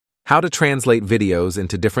How to translate videos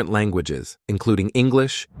into different languages, including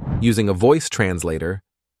English, using a voice translator,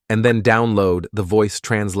 and then download the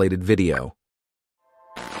voice-translated video.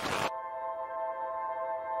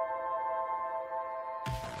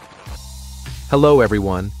 Hello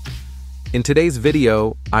everyone. In today's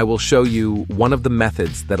video, I will show you one of the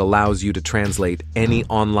methods that allows you to translate any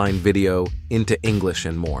online video into English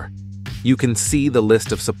and more. You can see the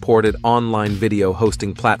list of supported online video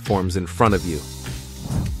hosting platforms in front of you.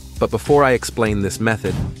 But before I explain this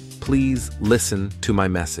method, please listen to my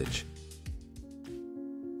message.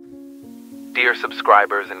 Dear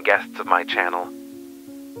subscribers and guests of my channel,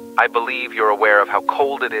 I believe you're aware of how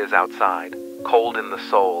cold it is outside, cold in the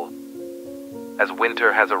soul, as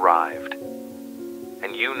winter has arrived.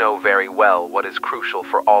 And you know very well what is crucial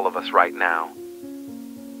for all of us right now.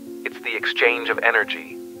 It's the exchange of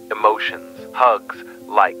energy, emotions, hugs,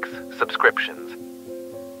 likes, subscriptions,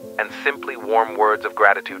 and simply warm words of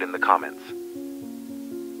gratitude in the comments.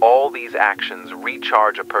 All these actions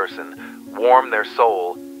recharge a person, warm their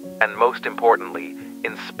soul, and most importantly,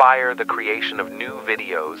 inspire the creation of new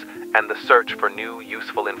videos and the search for new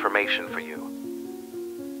useful information for you.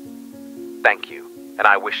 Thank you, and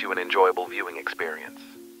I wish you an enjoyable viewing experience.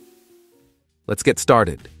 Let's get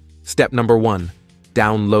started. Step number 1,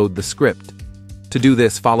 download the script. To do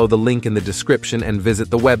this, follow the link in the description and visit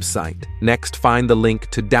the website. Next, find the link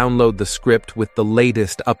to download the script with the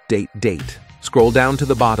latest update date. Scroll down to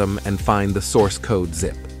the bottom and find the source code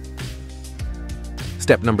zip.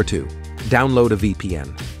 Step number 2, download a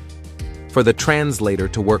VPN. For the translator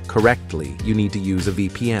to work correctly, you need to use a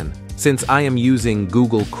VPN. Since I am using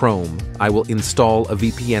Google Chrome, I will install a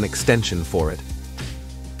VPN extension for it.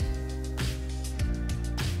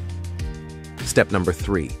 Step number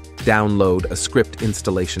 3, download a script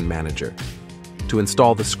installation manager. To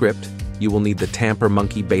install the script, you will need the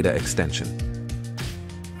TamperMonkey beta extension.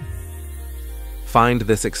 Find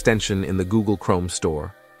this extension in the Google Chrome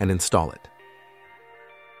store and install it.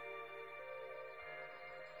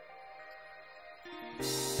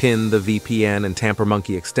 Pin the VPN and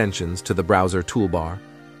TamperMonkey extensions to the browser toolbar.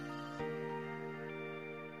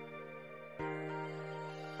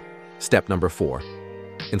 Step number 4,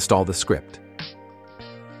 install the script.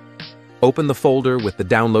 Open the folder with the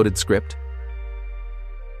downloaded script.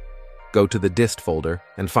 Go to the dist folder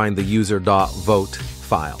and find the user.vote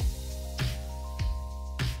file.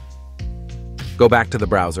 Go back to the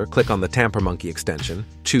browser, click on the TamperMonkey extension,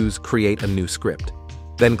 choose Create a new script.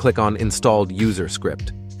 Then click on Installed User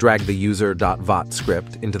Script. Drag the user.vote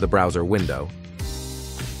script into the browser window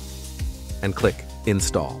and click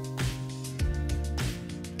Install.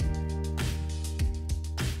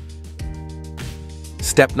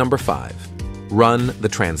 Step number 5, run the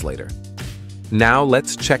translator. Now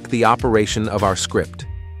let's check the operation of our script.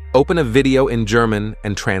 Open a video in German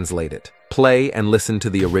and translate it. Play and listen to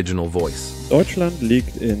the original voice. Deutschland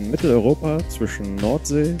liegt in Mitteleuropa zwischen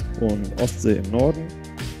Nordsee und Ostsee im Norden.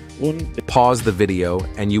 Pause the video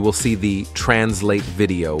and you will see the Translate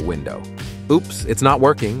Video window. Oops, it's not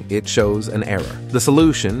working. It shows an error. The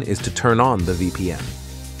solution is to turn on the VPN.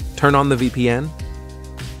 Turn on the VPN,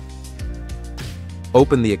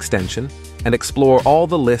 open the extension, and explore all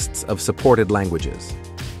the lists of supported languages.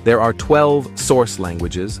 There are 12 source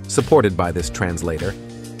languages supported by this translator,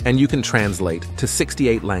 and you can translate to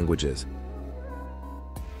 68 languages.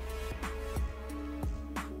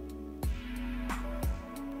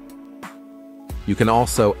 You can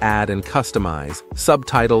also add and customize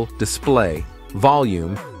subtitle, display,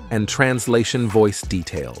 volume, and translation voice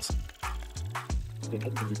details.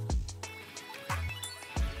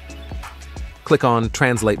 Click on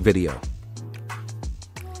Translate Video.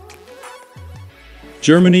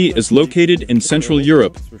 Germany is located in Central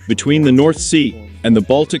Europe, between the North Sea and the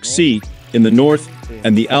Baltic Sea in the north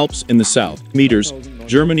and the Alps in the south. Meters,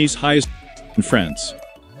 Germany's highest in France.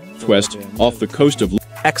 West, off the coast of...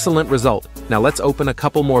 Excellent result. Now let's open a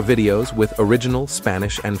couple more videos with original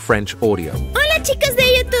Spanish and French audio. Hola chicos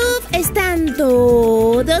de YouTube, ¿están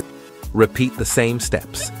todos? Repeat the same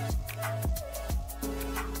steps.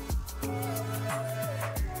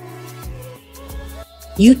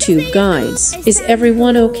 YouTube guys, is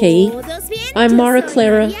everyone okay? I'm Mara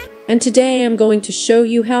Clara, and today I'm going to show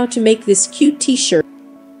you how to make this cute t-shirt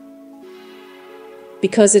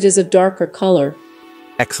because it is a darker color.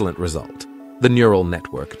 Excellent result. The neural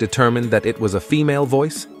network determined that it was a female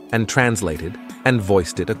voice and translated and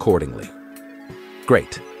voiced it accordingly.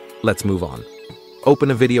 Great. Let's move on.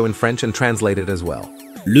 Open a video in French and translate it as well.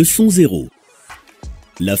 Leçon 0.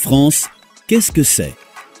 La France, qu'est-ce que c'est?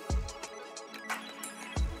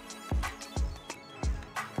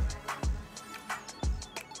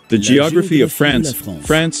 The geography of France.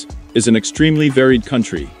 France is an extremely varied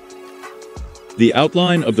country. The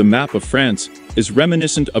outline of the map of France is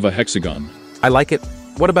reminiscent of a hexagon. I like it.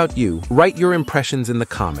 What about you? Write your impressions in the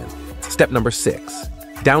comments. Step number 6.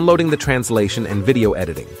 Downloading the translation and video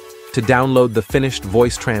editing. To download the finished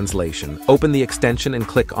voice translation, open the extension and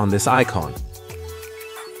click on this icon.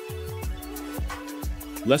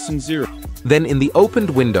 Lesson 0. Then in the opened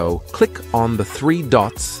window, click on the 3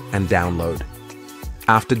 dots and download.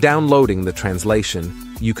 After downloading the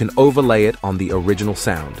translation, you can overlay it on the original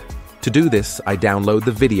sound. To do this, I download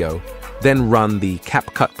the video, then run the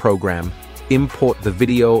CapCut program, import the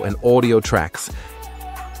video and audio tracks,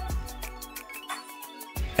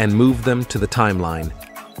 and move them to the timeline.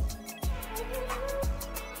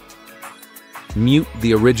 Mute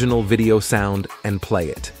the original video sound and play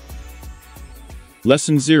it.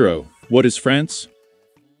 Lesson 0. What is France?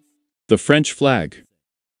 The French flag.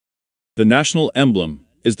 The national emblem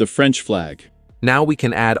is the French flag. Now we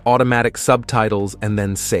can add automatic subtitles and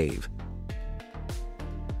then save.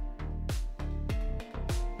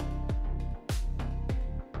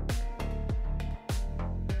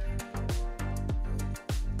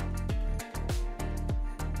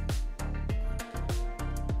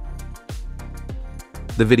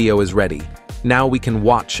 The video is ready. Now we can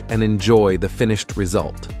watch and enjoy the finished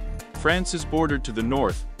result. France is bordered to the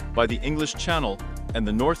north by the English Channel and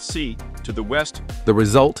the North Sea to the west. The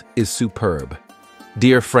result is superb.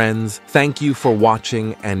 Dear friends, thank you for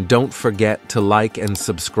watching and don't forget to like and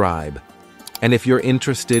subscribe. And if you're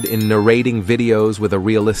interested in narrating videos with a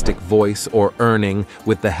realistic voice or earning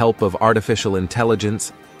with the help of artificial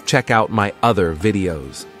intelligence, check out my other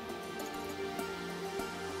videos.